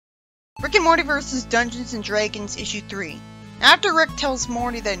Rick and Morty vs. Dungeons & Dragons Issue 3. After Rick tells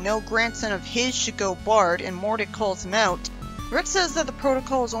Morty that no grandson of his should go bard and Morty calls him out, Rick says that the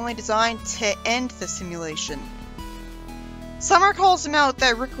protocol is only designed to end the simulation. Summer calls him out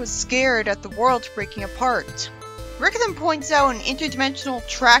that Rick was scared at the world breaking apart. Rick then points out an interdimensional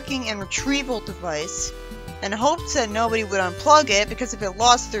tracking and retrieval device, and hopes that nobody would unplug it because if it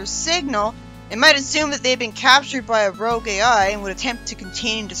lost their signal, it might assume that they had been captured by a rogue AI and would attempt to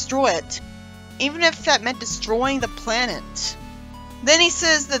contain and destroy it, even if that meant destroying the planet. Then he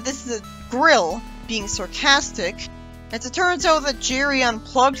says that this is a grill, being sarcastic, as it turns out that Jerry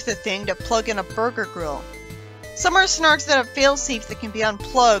unplugged the thing to plug in a burger grill. Summer snarks that a failsafe that can be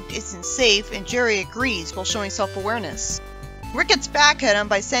unplugged isn't safe, and Jerry agrees while showing self-awareness. Rick gets back at him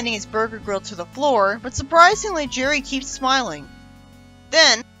by sending his burger grill to the floor, but surprisingly Jerry keeps smiling.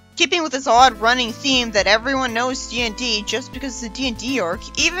 Then, keeping with this odd running theme that everyone knows D&D just because it's a D&D arc,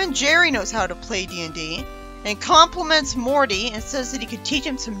 even Jerry knows how to play D&D, and compliments Morty and says that he could teach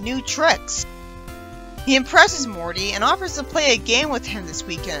him some new tricks. He impresses Morty and offers to play a game with him this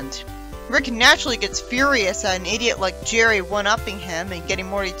weekend. Rick naturally gets furious at an idiot like Jerry one-upping him and getting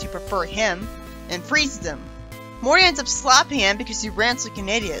Morty to prefer him, and freezes him. Morty ends up slapping him because he rants like an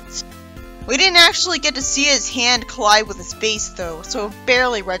idiot. We didn't actually get to see his hand collide with his face though, so it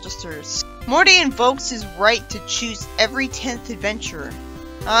barely registers. Morty invokes his right to choose every 10th adventure.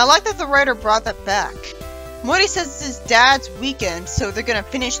 I like that the writer brought that back. Morty says it's his dad's weekend, so they're gonna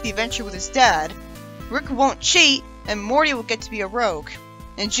finish the adventure with his dad. Rick won't cheat, and Morty will get to be a rogue.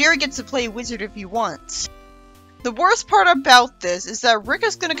 And Jerry gets to play wizard if he wants. The worst part about this is that Rick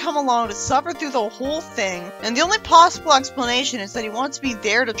is going to come along to suffer through the whole thing, and the only possible explanation is that he wants to be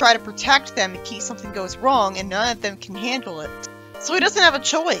there to try to protect them in case something goes wrong and none of them can handle it. So he doesn't have a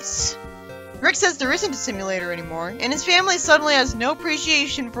choice. Rick says there isn't a simulator anymore, and his family suddenly has no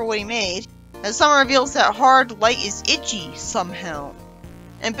appreciation for what he made, as Summer reveals that hard light is itchy somehow.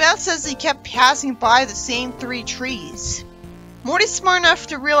 And Beth says he kept passing by the same 3 trees. Morty's smart enough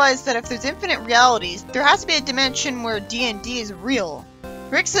to realize that if there's infinite realities, there has to be a dimension where D&D is real.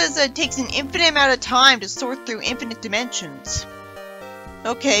 Rick says that it takes an infinite amount of time to sort through infinite dimensions.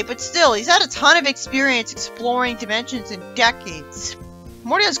 Okay, but still, he's had a ton of experience exploring dimensions in decades.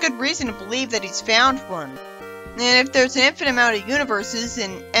 Morty has good reason to believe that he's found one. And if there's an infinite amount of universes,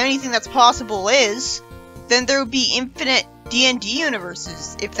 and anything that's possible is, then there would be infinite D&D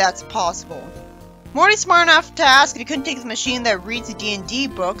universes, if that's possible. Morty's smart enough to ask if he couldn't take the machine that reads the D&D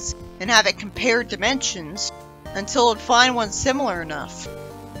books and have it compare dimensions until it'd find one similar enough.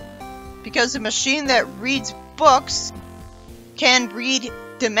 Because the machine that reads books can read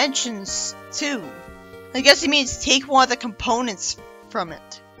dimensions too. I guess he means take one of the components from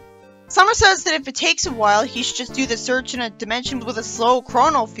it. Summer says that if it takes a while, he should just do the search in a dimension with a slow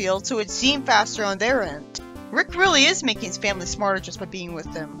chronal field so it'd seem faster on their end. Rick really is making his family smarter just by being with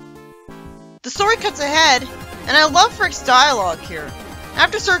them. The story cuts ahead, and I love Rick's dialogue here.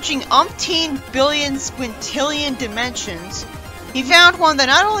 After searching umpteen billion squintillion dimensions, he found one that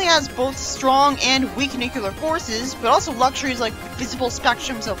not only has both strong and weak nuclear forces, but also luxuries like visible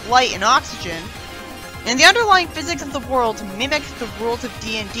spectrums of light and oxygen, and the underlying physics of the world mimic the rules of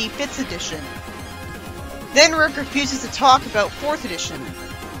D&D 5th edition. Then Rick refuses to talk about 4th edition.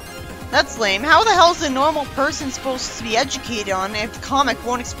 That's lame. How the hell is a normal person supposed to be educated on if the comic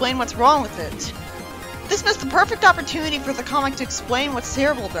won't explain what's wrong with it? This missed the perfect opportunity for the comic to explain what's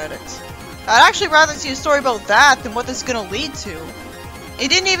terrible about it. I'd actually rather see a story about that than what this is going to lead to. It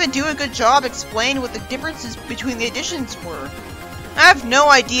didn't even do a good job explaining what the differences between the editions were. I have no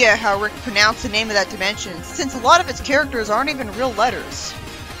idea how Rick pronounced the name of that dimension, since a lot of its characters aren't even real letters.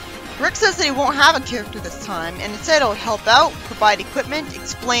 Rick says that he won't have a character this time, and instead he'll help out, provide equipment,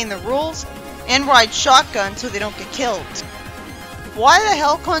 explain the rules, and ride shotgun so they don't get killed. Why the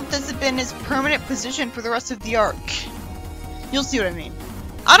hell couldn't this have been his permanent position for the rest of the arc? You'll see what I mean.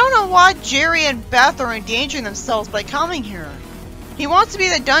 I don't know why Jerry and Beth are endangering themselves by coming here. He wants to be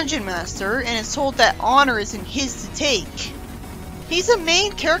the dungeon master, and is told that honor isn't his to take. He's the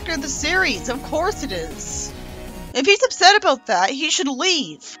main character of the series, of course it is. If he's upset about that, he should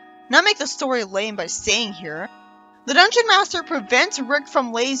leave. Not make the story lame by staying here. The Dungeon Master prevents Rick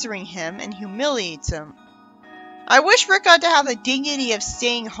from lasering him and humiliates him. I wish Rick got to have the dignity of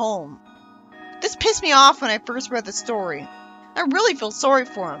staying home. This pissed me off when I first read the story. I really feel sorry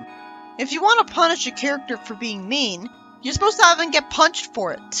for him. If you want to punish a character for being mean, you're supposed to have him get punched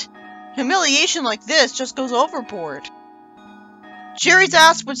for it. Humiliation like this just goes overboard. Jerry's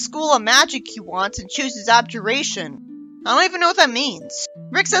asked what school of magic he wants and chooses abjuration. I don't even know what that means.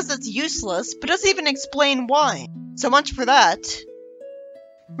 Rick says that's useless, but doesn't even explain why. So much for that.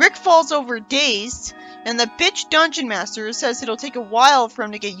 Rick falls over dazed, and the bitch dungeon master says it'll take a while for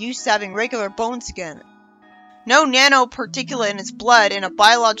him to get used to having regular bones again. No nanoparticulate in his blood and a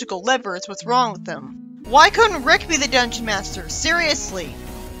biological liver is what's wrong with him. Why couldn't Rick be the dungeon master? Seriously.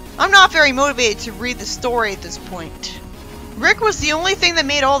 I'm not very motivated to read the story at this point. Rick was the only thing that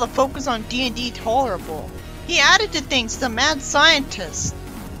made all the focus on D&D tolerable. He added to things as a mad scientist.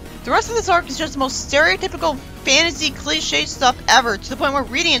 The rest of this arc is just the most stereotypical fantasy cliche stuff ever, to the point where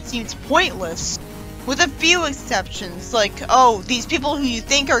reading it seems pointless. With a few exceptions, like, oh, these people who you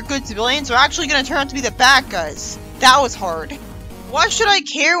think are good civilians are actually going to turn out to be the bad guys. That was hard. Why should I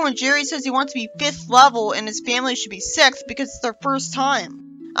care when Jerry says he wants to be 5th level and his family should be 6th because it's their first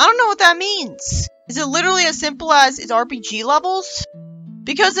time? I don't know what that means. Is it literally as simple as its RPG levels?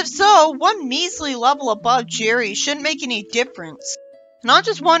 Because if so, one measly level above Jerry shouldn't make any difference. And I'm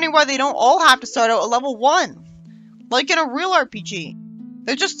just wondering why they don't all have to start out at level 1. Like in a real RPG.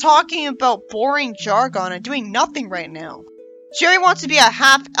 They're just talking about boring jargon and doing nothing right now. Jerry wants to be a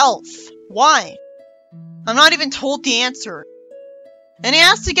half-elf. Why? I'm not even told the answer. And he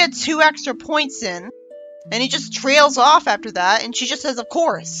has to get 2 extra points in, and he just trails off after that, and she just says, of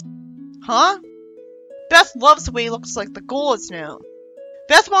course. Huh? Beth loves the way he looks like the goal is now.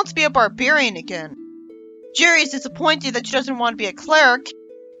 Beth wants to be a barbarian again. Jerry is disappointed that she doesn't want to be a cleric,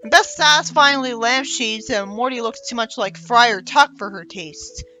 and Beth satisfyingly lampshades that Morty looks too much like Friar Tuck for her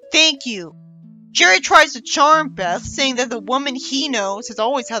taste. Thank you. Jerry tries to charm Beth, saying that the woman he knows has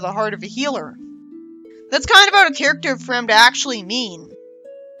always had the heart of a healer. That's kind of out of character for him to actually mean.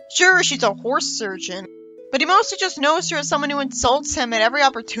 Sure, she's a horse surgeon, but he mostly just knows her as someone who insults him at every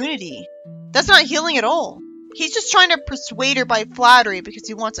opportunity. That's not healing at all. He's just trying to persuade her by flattery because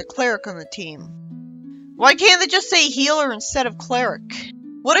he wants a cleric on the team. Why can't they just say healer instead of cleric?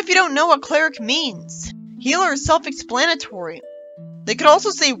 What if you don't know what cleric means? Healer is self-explanatory. They could also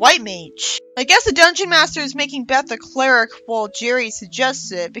say white mage. I guess the dungeon master is making Beth a cleric while Jerry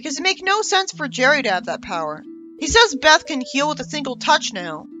suggests it, because it makes no sense for Jerry to have that power. He says Beth can heal with a single touch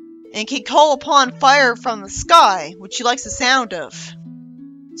now, and can call upon fire from the sky, which she likes the sound of.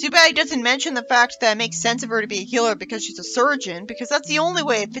 Too bad he doesn't mention the fact that it makes sense of her to be a healer because she's a surgeon, because that's the only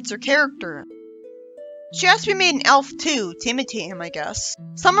way it fits her character. She has to be made an elf too, to imitate him, I guess.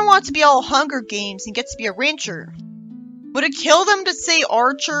 Someone wants to be all Hunger Games and gets to be a ranger. Would it kill them to say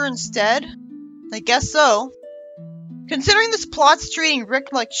archer instead? I guess so. Considering this plot's treating Rick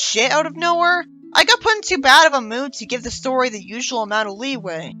like shit out of nowhere, I got put in too bad of a mood to give the story the usual amount of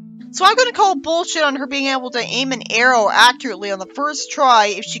leeway. So I'm gonna call bullshit on her being able to aim an arrow accurately on the first try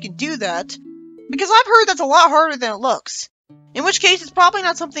if she can do that, because I've heard that's a lot harder than it looks. In which case, it's probably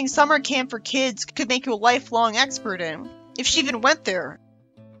not something summer camp for kids could make you a lifelong expert in, if she even went there.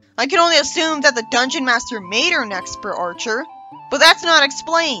 I can only assume that the dungeon master made her an expert archer, but that's not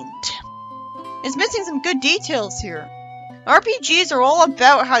explained. It's missing some good details here. RPGs are all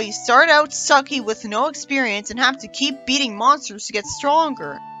about how you start out sucky with no experience and have to keep beating monsters to get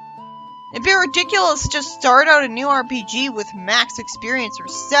stronger. It'd be ridiculous to just start out a new RPG with max experience or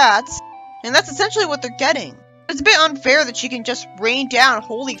stats, and that's essentially what they're getting. It's a bit unfair that she can just rain down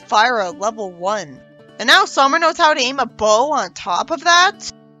holy fire at level 1. And now Summer knows how to aim a bow on top of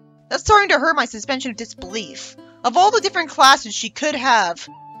that? That's starting to hurt my suspension of disbelief. Of all the different classes she could have,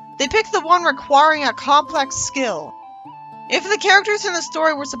 they picked the one requiring a complex skill. If the characters in the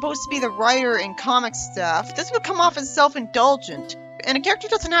story were supposed to be the writer and comic staff, this would come off as self-indulgent, and a character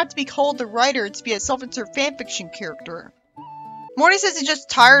doesn't have to be called the writer to be a self-insert fanfiction character. Morty says he's just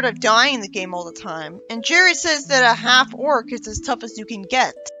tired of dying in the game all the time, and Jerry says that a half-orc is as tough as you can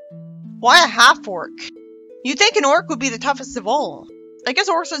get. Why a half-orc? You'd think an orc would be the toughest of all. I guess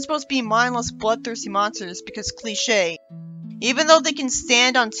orcs are supposed to be mindless, bloodthirsty monsters because cliché, even though they can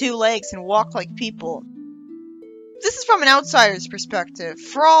stand on 2 legs and walk like people. This is from an outsider's perspective.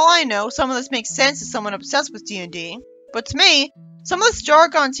 For all I know, some of this makes sense to someone obsessed with D&D, but to me, some of this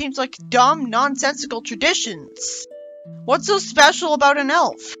jargon seems like dumb, nonsensical traditions. What's so special about an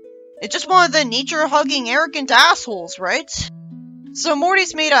elf? It's just one of the nature-hugging, arrogant assholes, right? So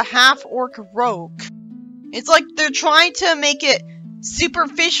Morty's made a half-orc rogue. It's like they're trying to make it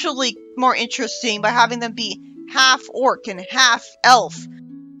superficially more interesting by having them be half-orc and half-elf.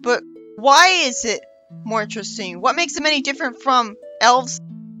 But why is it more interesting? What makes them any different from elves?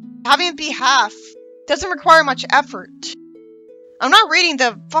 Having it be half doesn't require much effort. I'm not reading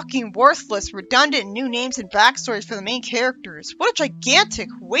the fucking worthless, redundant new names and backstories for the main characters. What a gigantic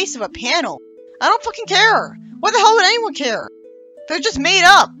waste of a panel. I don't fucking care. Why the hell would anyone care? They're just made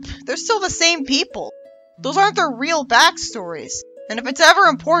up. They're still the same people. Those aren't their real backstories. And if it's ever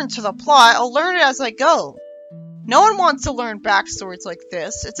important to the plot, I'll learn it as I go. No one wants to learn backstories like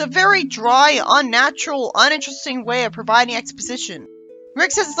this. It's a very dry, unnatural, uninteresting way of providing exposition.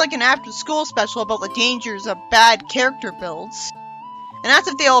 Rick says it's like an after-school special about the dangers of bad character builds. And that's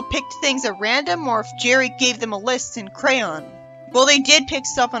if they all picked things at random or if Jerry gave them a list in crayon. Well, they did pick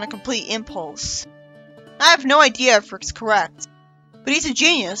stuff on a complete impulse. I have no idea if Rick's correct. But he's a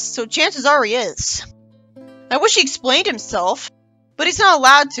genius, so chances are he is. I wish he explained himself, but he's not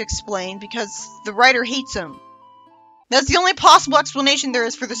allowed to explain because the writer hates him. That's the only possible explanation there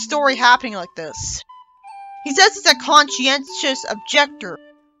is for the story happening like this. He says he's a conscientious objector.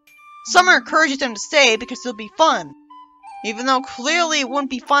 Summer encourages him to stay because it'll be fun, even though clearly it wouldn't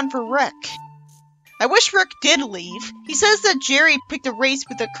be fun for Rick. I wish Rick did leave. He says that Jerry picked a race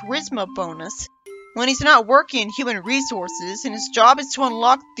with a charisma bonus, when he's not working in human resources and his job is to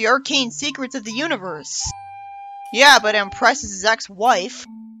unlock the arcane secrets of the universe. Yeah, but it impresses his ex-wife.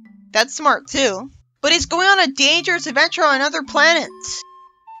 That's smart too. But he's going on a dangerous adventure on another planet.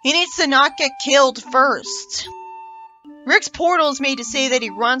 He needs to not get killed first. Rick's portal is made to say that he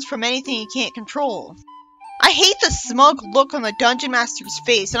runs from anything he can't control. I hate the smug look on the Dungeon Master's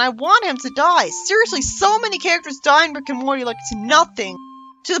face, and I want him to die. Seriously, so many characters die in Rick and Morty like it's nothing.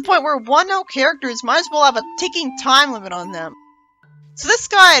 To the point where one-note characters might as well have a ticking time limit on them. So this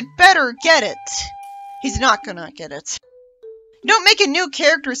guy had better get it. He's not gonna get it. You don't make a new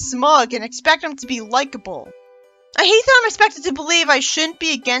character smug and expect him to be likable. I hate that I'm expected to believe I shouldn't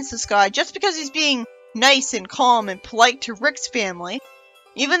be against this guy just because he's being nice and calm and polite to Rick's family,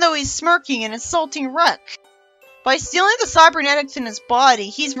 even though he's smirking and insulting Rick. By stealing the cybernetics in his body,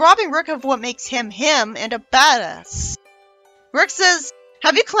 he's robbing Rick of what makes him him and a badass. Rick says,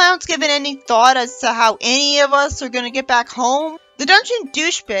 "Have you clowns given any thought as to how any of us are gonna get back home?" The dungeon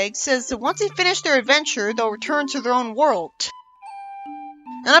douchebag says that once they finish their adventure, they'll return to their own world.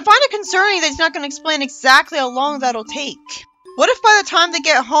 And I find it concerning that he's not going to explain exactly how long that'll take. What if by the time they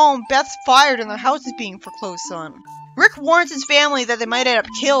get home, Beth's fired and their house is being foreclosed on? Rick warns his family that they might end up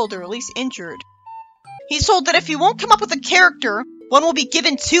killed or at least injured. He's told that if he won't come up with a character, one will be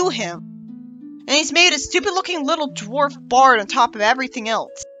given to him. And he's made a stupid-looking little dwarf bard on top of everything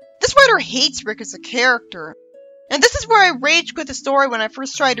else. This writer hates Rick as a character. And this is where I raged with the story when I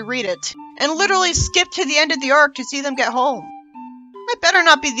first tried to read it, and literally skipped to the end of the arc to see them get home. I better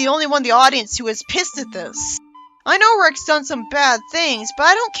not be the only one in the audience who is pissed at this. I know Rick's done some bad things, but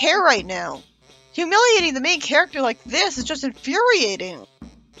I don't care right now. Humiliating the main character like this is just infuriating.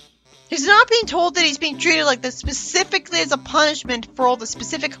 He's not being told that he's being treated like this specifically as a punishment for all the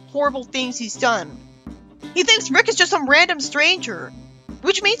specific horrible things he's done. He thinks Rick is just some random stranger,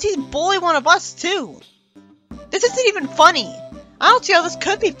 which means he's bullying one of us too. This isn't even funny. I don't see how this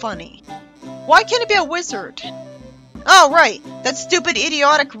could be funny. Why can't it be a wizard? Oh, right. That stupid,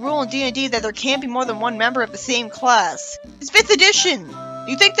 idiotic rule in D&D that there can't be more than one member of the same class. It's 5th edition!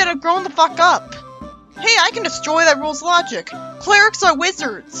 You think that I've grown the fuck up? Hey, I can destroy that rule's logic. Clerics are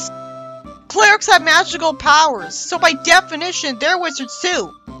wizards. Clerics have magical powers, so by definition, they're wizards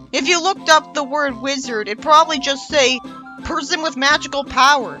too. If you looked up the word wizard, it'd probably just say, person with magical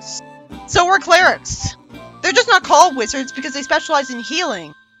powers. So we're clerics. They're just not called wizards because they specialize in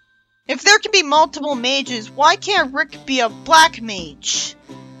healing. If there can be multiple mages, why can't Rick be a black mage?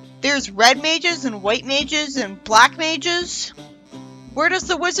 There's red mages and white mages and black mages? Where does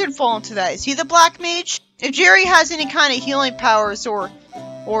the wizard fall into that? Is he the black mage? If Jerry has any kind of healing powers or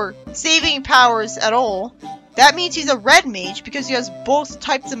saving powers at all, that means he's a red mage because he has both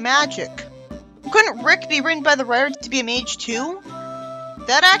types of magic. Couldn't Rick be written by the writer to be a mage too?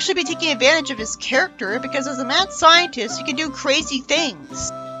 That'd actually be taking advantage of his character because as a mad scientist, he can do crazy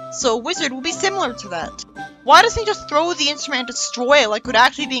things. So a wizard will be similar to that. Why doesn't he just throw the instrument and destroy it like it would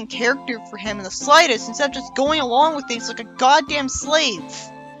actually be in character for him in the slightest instead of just going along with things like a goddamn slave?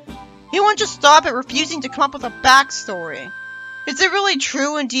 He won't just stop at refusing to come up with a backstory. Is it really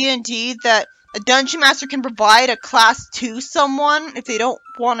true in D&D that a dungeon master can provide a class to someone if they don't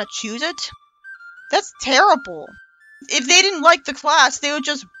want to choose it? That's terrible. If they didn't like the class, they would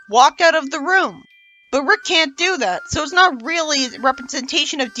just walk out of the room. But Rick can't do that, so it's not really a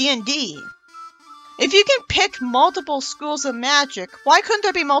representation of D&D. If you can pick multiple schools of magic, why couldn't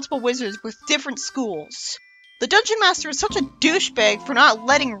there be multiple wizards with different schools? The Dungeon Master is such a douchebag for not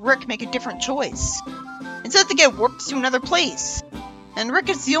letting Rick make a different choice. Instead they get warped to another place. And Rick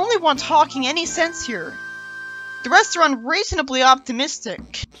is the only one talking any sense here. The rest are unreasonably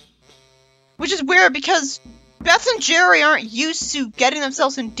optimistic. Which is weird because Beth and Jerry aren't used to getting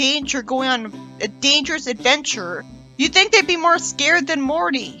themselves in danger going on a dangerous adventure. You'd think they'd be more scared than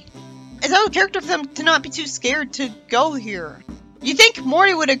Morty. It's out of character for them to not be too scared to go here. You'd think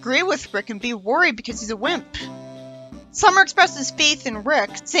Morty would agree with Rick and be worried because he's a wimp. Summer expresses faith in Rick,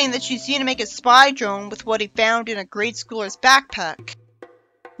 saying that she's going to make a spy drone with what he found in a grade schooler's backpack.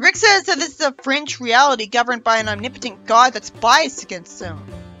 Rick says that this is a fringe reality governed by an omnipotent god that's biased against him.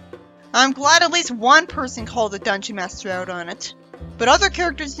 I'm glad at least one person called the Dungeon Master out on it, but other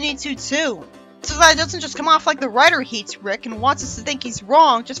characters need to too, so that it doesn't just come off like the writer hates Rick and wants us to think he's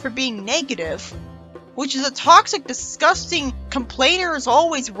wrong just for being negative. Which is a toxic, disgusting, complainer is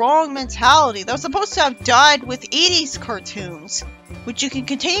always wrong mentality that was supposed to have died with 80s cartoons, which you can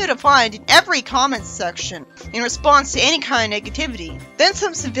continue to find in every comments section in response to any kind of negativity. Then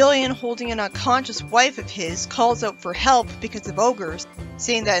some civilian holding an unconscious wife of his calls out for help because of ogres,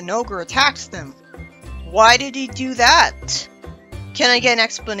 saying that an ogre attacks them. Why did he do that? Can I get an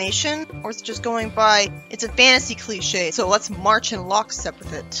explanation? Or is it just going by, it's a fantasy cliche, so let's march in lockstep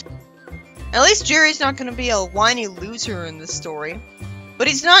with it? At least Jerry's not going to be a whiny loser in this story. But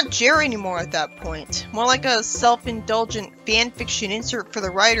he's not Jerry anymore at that point. More like a self-indulgent fanfiction insert for the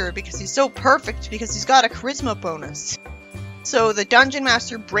writer because he's so perfect because he's got a charisma bonus. So the Dungeon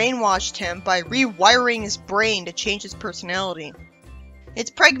Master brainwashed him by rewiring his brain to change his personality.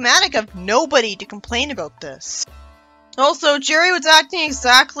 It's pragmatic of nobody to complain about this. Also, Jerry was acting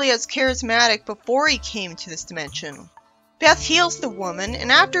exactly as charismatic before he came to this dimension. Beth heals the woman,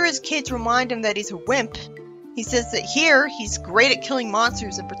 and after his kids remind him that he's a wimp, he says that here, he's great at killing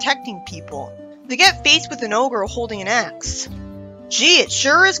monsters and protecting people. They get faced with an ogre holding an axe. Gee, it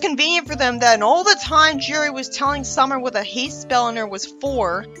sure is convenient for them that in all the time Jerry was telling Summer what a haste spell in her was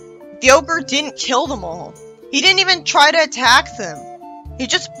for, the ogre didn't kill them all. He didn't even try to attack them. He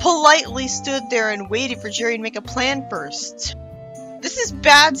just politely stood there and waited for Jerry to make a plan first. This is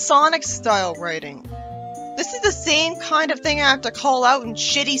bad Sonic-style writing. This is the same kind of thing I have to call out in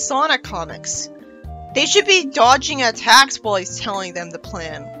shitty Sonic comics. They should be dodging attacks while he's telling them the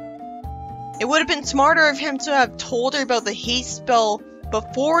plan. It would have been smarter of him to have told her about the haste spell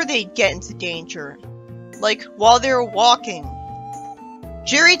before they'd get into danger. Like, while they were walking.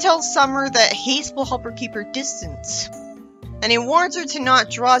 Jerry tells Summer that haste will help her keep her distance. And he warns her to not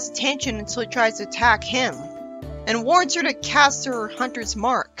draw his attention until he tries to attack him. And warns her to cast her hunter's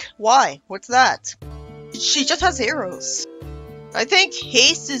mark. Why? What's that? She just has arrows. I think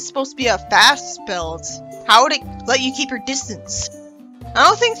haste is supposed to be a fast spell. How would it let you keep your distance? I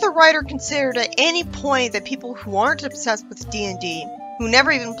don't think the writer considered at any point that people who aren't obsessed with D&D, who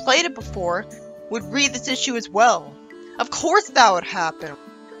never even played it before, would read this issue as well. Of course that would happen.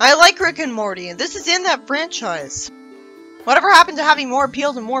 I like Rick and Morty, and this is in that franchise. Whatever happened to having more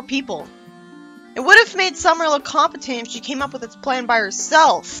appeal to more people? It would have made Summer look competent if she came up with this plan by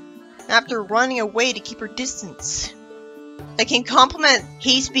herself, after running away to keep her distance. It can complement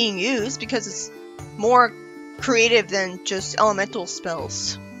haste being used because it's more creative than just elemental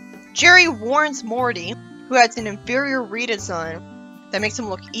spells. Jerry warns Morty, who has an inferior redesign that makes him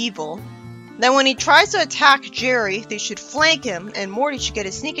look evil, that when he tries to attack Jerry, they should flank him and Morty should get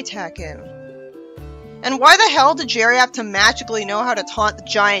a sneak attack in. And why the hell did Jerry have to magically know how to taunt the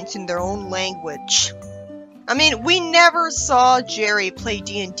giants in their own language? I mean, we never saw Jerry play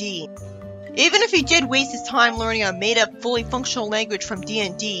D&D. Even if he did waste his time learning a made-up, fully functional language from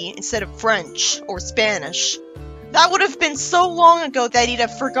D&D instead of French or Spanish, that would have been so long ago that he'd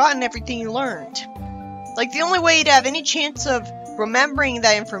have forgotten everything he learned. Like, the only way he'd have any chance of remembering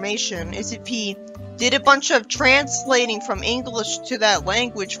that information is if he did a bunch of translating from English to that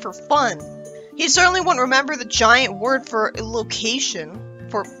language for fun. He certainly wouldn't remember the giant word for location,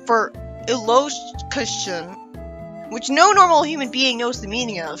 for illocation, which no normal human being knows the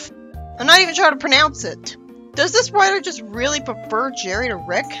meaning of. I'm not even trying to pronounce it. Does this writer just really prefer Jerry to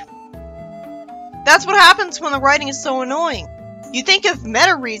Rick? That's what happens when the writing is so annoying. You think of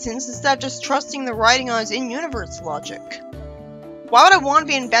meta reasons instead of just trusting the writing on his in-universe logic. Why would I want to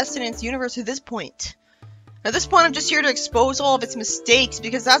be invested in its universe at this point? At this point, I'm just here to expose all of its mistakes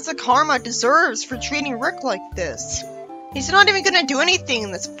because that's the karma it deserves for treating Rick like this. He's not even gonna do anything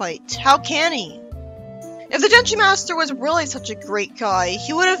in this fight. How can he? If the Dungeon Master was really such a great guy,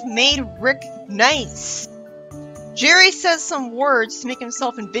 he would have made Rick nice. Jerry says some words to make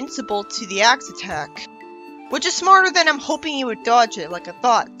himself invincible to the axe attack, which is smarter than I'm hoping he would dodge it like I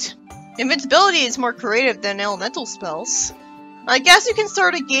thought. Invincibility is more creative than elemental spells. I guess you can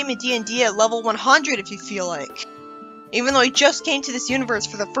start a game of D&D at level 100 if you feel like, even though he just came to this universe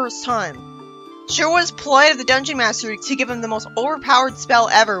for the first time. Sure was polite of the Dungeon Master to give him the most overpowered spell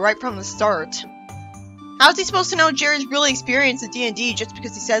ever right from the start. How's he supposed to know Jerry's really experienced at D&D just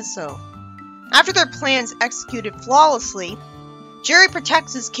because he says so? After their plans executed flawlessly, Jerry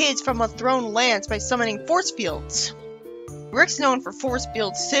protects his kids from a thrown lance by summoning force fields. Rick's known for force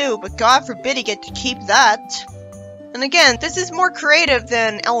fields too, but God forbid he get to keep that. And again, this is more creative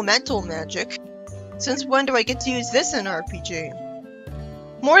than elemental magic. Since when do I get to use this in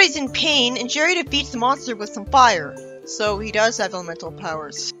RPG? Morty's in pain, and Jerry defeats the monster with some fire, so he does have elemental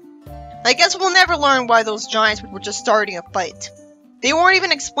powers. I guess we'll never learn why those giants were just starting a fight. They weren't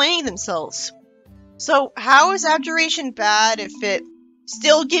even explaining themselves. So how is abjuration bad if it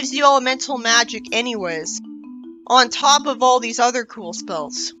still gives you elemental magic anyways, on top of all these other cool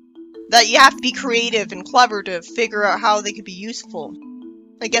spells that you have to be creative and clever to figure out how they could be useful?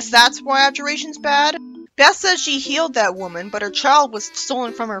 I guess that's why abjuration's bad? Beth says she healed that woman, but her child was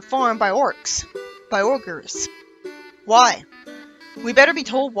stolen from her farm by orcs. By ogres. Why? We better be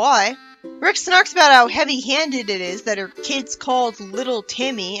told why. Rick snarks about how heavy-handed it is that her kid's called Little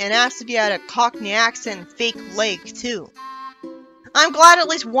Timmy and asks if he had a Cockney accent and fake leg, too. I'm glad at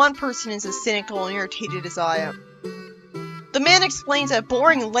least one person is as cynical and irritated as I am. The man explains at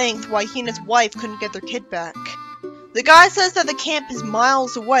boring length why he and his wife couldn't get their kid back. The guy says that the camp is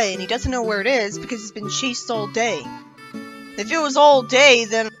miles away and he doesn't know where it is because he's been chased all day. If it was all day,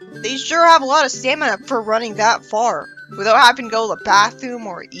 then they sure have a lot of stamina for running that far, without having to go to the bathroom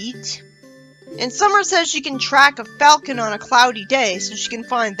or eat. And Summer says she can track a falcon on a cloudy day, so she can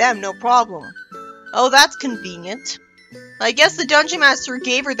find them no problem. Oh, that's convenient. I guess the Dungeon Master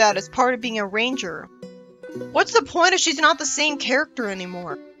gave her that as part of being a ranger. What's the point if she's not the same character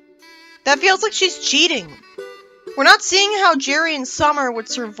anymore? That feels like she's cheating. We're not seeing how Jerry and Summer would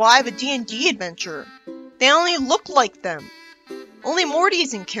survive a D&D adventure. They only look like them. Only Morty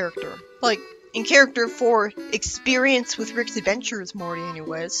is in character. Like, in character for experience with Rick's adventures, Morty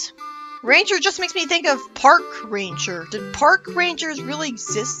anyways. Ranger just makes me think of Park Ranger. Did Park Rangers really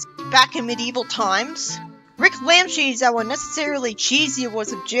exist back in medieval times? Rick lampshades how unnecessarily cheesy it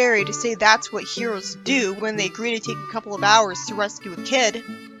was of Jerry to say that's what heroes do when they agree to take a couple of hours to rescue a kid.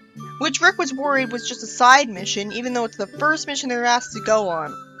 Which Rick was worried was just a side mission, even though it's the first mission they're asked to go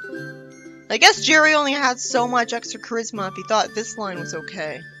on. I guess Jerry only had so much extra charisma if he thought this line was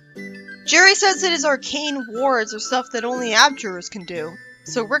okay. Jerry says that his arcane wards are stuff that only abjurers can do,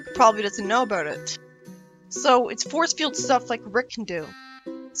 so Rick probably doesn't know about it. So it's force field stuff like Rick can do.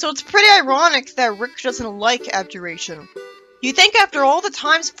 So it's pretty ironic that Rick doesn't like abjuration. You'd think after all the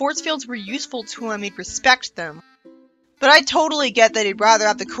times force fields were useful to him, he'd respect them. But I totally get that he'd rather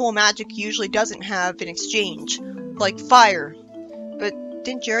have the cool magic he usually doesn't have in exchange, like fire. But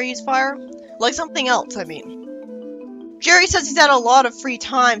didn't Jerry use fire? Like something else, I mean. Jerry says he's had a lot of free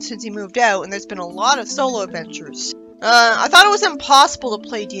time since he moved out, and there's been a lot of solo adventures. I thought it was impossible to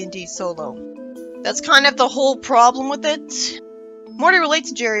play D&D solo. That's kind of the whole problem with it. Morty relates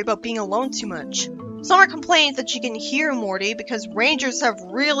to Jerry about being alone too much. Summer complains that she can hear Morty because rangers have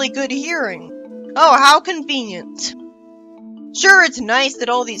really good hearing. Oh, how convenient. Sure, it's nice that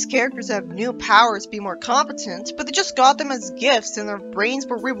all these characters have new powers to be more competent, but they just got them as gifts and their brains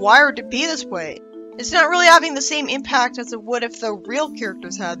were rewired to be this way. It's not really having the same impact as it would if the real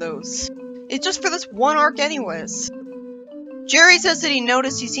characters had those. It's just for this one arc anyways. Jerry says that he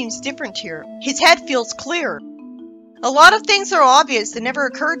noticed he seems different here. His head feels clear. A lot of things are obvious that never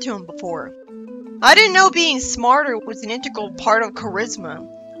occurred to him before. I didn't know being smarter was an integral part of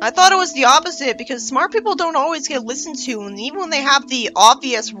charisma. I thought it was the opposite because smart people don't always get listened to, and even when they have the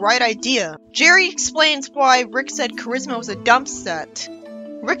obvious right idea. Jerry explains why Rick said charisma was a dump set.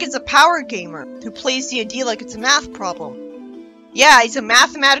 Rick is a power gamer who plays D&D like it's a math problem. Yeah, he's a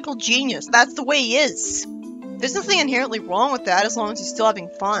mathematical genius. That's the way he is. There's nothing inherently wrong with that as long as he's still having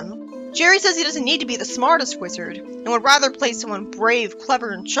fun. Jerry says he doesn't need to be the smartest wizard, and would rather play someone brave,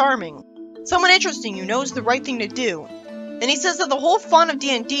 clever, and charming. Someone interesting who knows the right thing to do. And he says that the whole fun of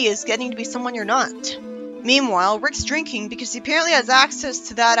D&D is getting to be someone you're not. Meanwhile, Rick's drinking because he apparently has access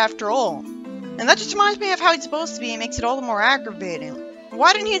to that after all. And that just reminds me of how he's supposed to be and makes it all the more aggravating.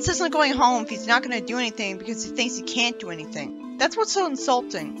 Why didn't he insist on going home if he's not going to do anything because he thinks he can't do anything? That's what's so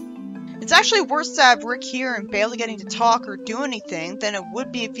insulting. It's actually worse to have Rick here and barely getting to talk or do anything than it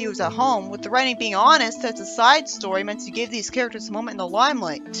would be if he was at home, with the writing being honest that's a side story meant to give these characters a moment in the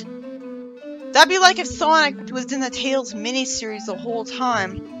limelight. That'd be like if Sonic was in the Tails miniseries the whole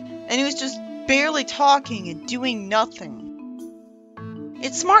time, and he was just barely talking and doing nothing.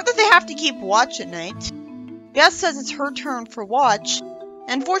 It's smart that they have to keep watch at night. Beth says it's her turn for watch,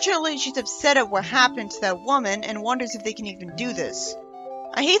 and fortunately she's upset at what happened to that woman and wonders if they can even do this.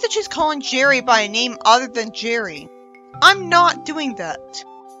 I hate that she's calling Jerry by a name other than Jerry. I'm not doing that.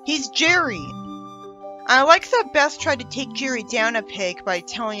 He's Jerry. I like that Beth tried to take Jerry down a peg by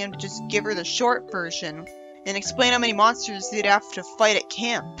telling him to just give her the short version and explain how many monsters they'd have to fight at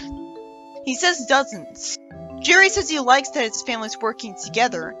camp. He says dozens. Jerry says he likes that his family's working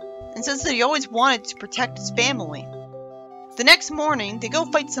together and says that he always wanted to protect his family. The next morning, they go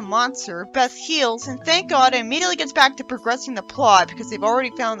fight some monster, Beth heals, and thank God immediately gets back to progressing the plot because they've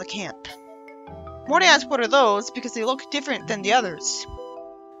already found the camp. Morty asks what are those because they look different than the others.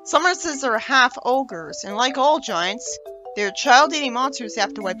 Summer says they're half ogres, and like all giants, they're child-eating monsters they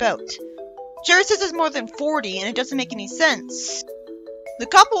have to wipe out. Jerry says there's more than 40 and it doesn't make any sense. The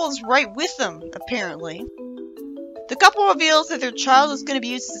couple is right with them, apparently. The couple reveals that their child is going to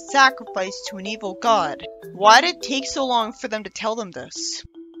be used as a sacrifice to an evil god. Why did it take so long for them to tell them this?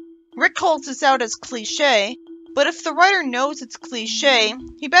 Rick calls this out as cliché, but if the writer knows it's cliché,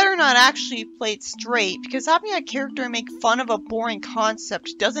 he better not actually play it straight, because having a character make fun of a boring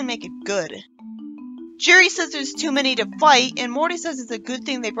concept doesn't make it good. Jerry says there's too many to fight, and Morty says it's a good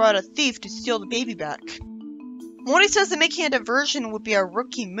thing they brought a thief to steal the baby back. Morty says that making a diversion would be a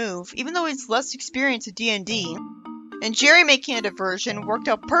rookie move, even though he's less experienced at D&D, and Jerry making a diversion worked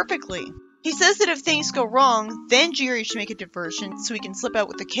out perfectly. He says that if things go wrong, then Jerry should make a diversion so he can slip out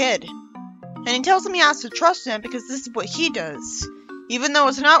with the kid. And he tells him he has to trust him because this is what he does, even though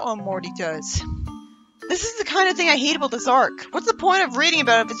it's not what Morty does. This is the kind of thing I hate about this arc. What's the point of reading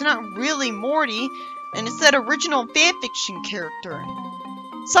about it if it's not really Morty, and it's that original fanfiction character?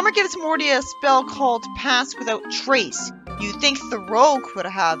 Summer gives Morty a spell called Pass Without Trace. You'd think the rogue would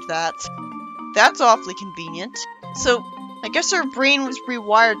have that. That's awfully convenient. So, I guess her brain was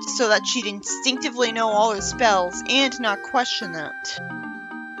rewired so that she'd instinctively know all her spells and not question that.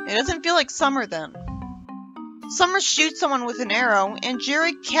 It doesn't feel like Summer then. Summer shoots someone with an arrow, and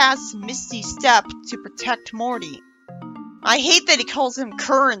Jerry casts Misty Step to protect Morty. I hate that he calls him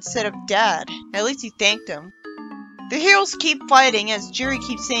Kerr instead of Dad. At least he thanked him. The heroes keep fighting as Jerry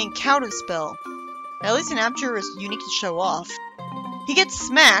keeps saying counterspell. At least an Abjure is unique to show off. He gets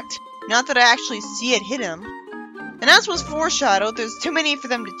smacked, not that I actually see it hit him. And as was foreshadowed, there's too many for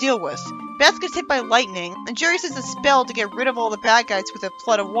them to deal with. Beth gets hit by lightning, and Jerry says a spell to get rid of all the bad guys with a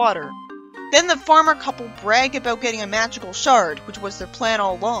flood of water. Then the farmer couple brag about getting a magical shard, which was their plan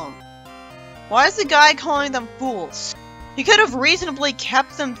all along. Why is the guy calling them fools? He could have reasonably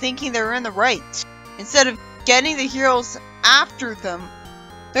kept them thinking they were in the right, instead of getting the heroes after them.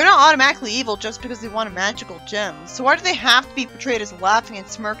 They're not automatically evil just because they want a magical gem, so why do they have to be portrayed as laughing and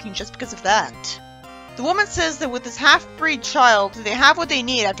smirking just because of that? The woman says that with this half-breed child, they have what they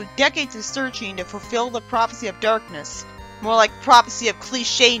need after decades of searching to fulfill the prophecy of darkness. More like prophecy of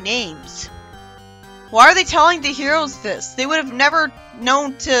cliché names. Why are they telling the heroes this? They would have never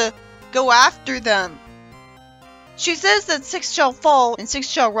known to go after them. She says that 6 shall fall and 6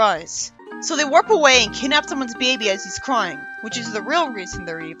 shall rise. So they warp away and kidnap someone's baby as he's crying, which is the real reason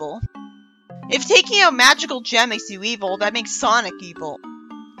they're evil. If taking a magical gem makes you evil, that makes Sonic evil.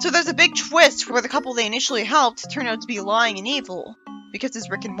 So there's a big twist where the couple they initially helped turn out to be lying and evil, because it's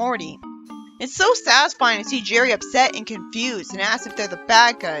Rick and Morty. It's so satisfying to see Jerry upset and confused and ask if they're the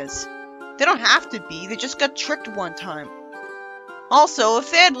bad guys. They don't have to be, they just got tricked one time. Also,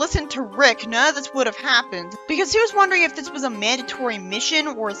 if they had listened to Rick, none of this would have happened, because he was wondering if this was a mandatory mission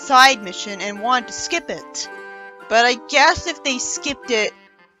or a side mission and wanted to skip it. But I guess if they skipped it,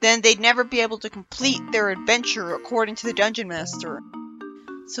 then they'd never be able to complete their adventure according to the Dungeon Master.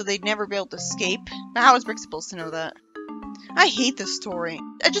 So they'd never be able to escape. Now how is Rick supposed to know that? I hate this story.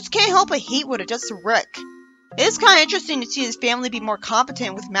 I just can't help but hate what it does to Rick. It is kind of interesting to see his family be more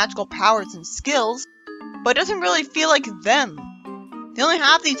competent with magical powers and skills, but it doesn't really feel like them. They only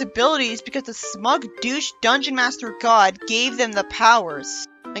have these abilities because the smug douche Dungeon Master God gave them the powers.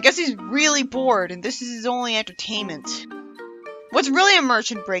 I guess he's really bored and this is his only entertainment. What's really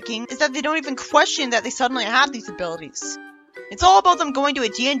immersion breaking is that they don't even question that they suddenly have these abilities. It's all about them going to a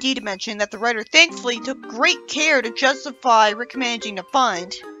D&D dimension that the writer thankfully took great care to justify Rick managing to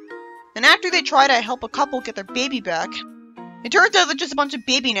find. And after they try to help a couple get their baby back, it turns out they're just a bunch of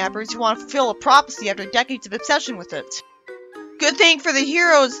baby nappers who want to fulfill a prophecy after decades of obsession with it. Good thing for the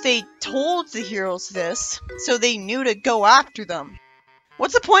heroes they told the heroes this, so they knew to go after them.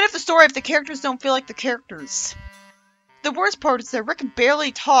 What's the point of the story if the characters don't feel like the characters? The worst part is that Rick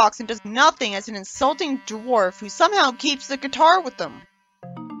barely talks and does nothing as an insulting dwarf who somehow keeps the guitar with them.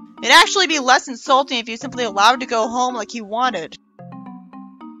 It'd actually be less insulting if he was simply allowed to go home like he wanted.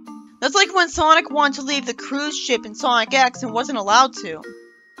 That's like when Sonic wanted to leave the cruise ship in Sonic X and wasn't allowed to.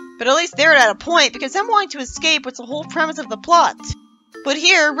 But at least they're at a point, because him wanting to escape was the whole premise of the plot. But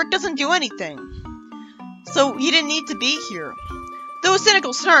here, Rick doesn't do anything. So he didn't need to be here. Those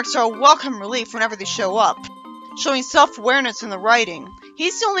cynical snarks are a welcome relief whenever they show up, showing self-awareness in the writing.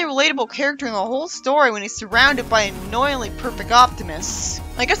 He's the only relatable character in the whole story when he's surrounded by annoyingly perfect optimists.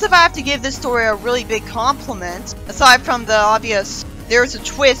 I guess if I have to give this story a really big compliment, aside from the obvious there was a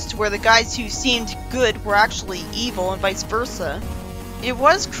twist where the guys who seemed good were actually evil and vice versa. It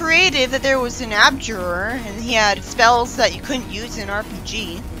was created that there was an abjurer and he had spells that you couldn't use in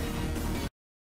RPG.